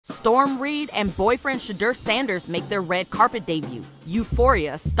Storm Reid and boyfriend Shedeur Sanders make their red carpet debut.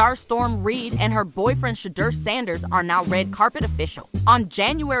 Euphoria star Storm Reid and her boyfriend Shedeur Sanders are now red carpet official. On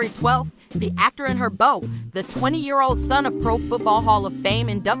January 12th, the actor and her beau, the 20-year-old son of Pro Football Hall of Fame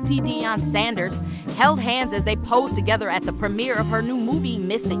inductee Deion Sanders, held hands as they posed together at the premiere of her new movie,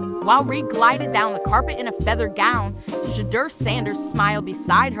 Missing. While Reid glided down the carpet in a feather gown, Shedeur Sanders smiled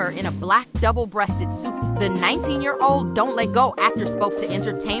beside her in a black double-breasted suit. The 19-year-old Don't Let Go actor spoke to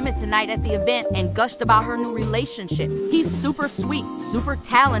Entertainment Tonight at the event and gushed about her new relationship. "He's super sweet, super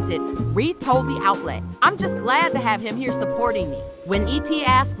talented," Reid told the outlet. "I'm just glad to have him here supporting me." When ET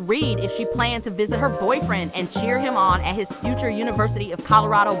asked Reid if she planned to visit her boyfriend and cheer him on at his future University of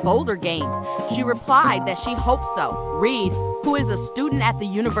Colorado Boulder games, she replied that she hoped so. Reid, who is a student at the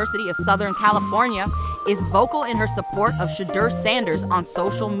University of Southern California, is vocal in her support of Shedeur Sanders on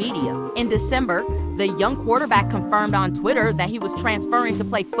social media. In December, the young quarterback confirmed on Twitter that he was transferring to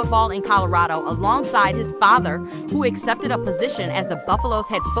play football in Colorado alongside his father, who accepted a position as the Buffaloes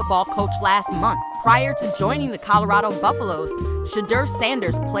head football coach last month. Prior to joining the Colorado Buffaloes, Shedeur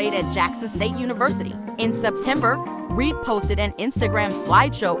Sanders played at Jackson State University. In September, Reid posted an Instagram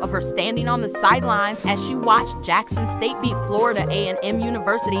slideshow of her standing on the sidelines as she watched Jackson State beat Florida A&M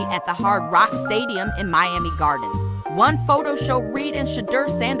University at the Hard Rock Stadium in Miami Gardens. One photo showed Reid and Shedeur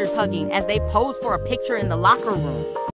Sanders hugging as they posed for a picture in the locker room.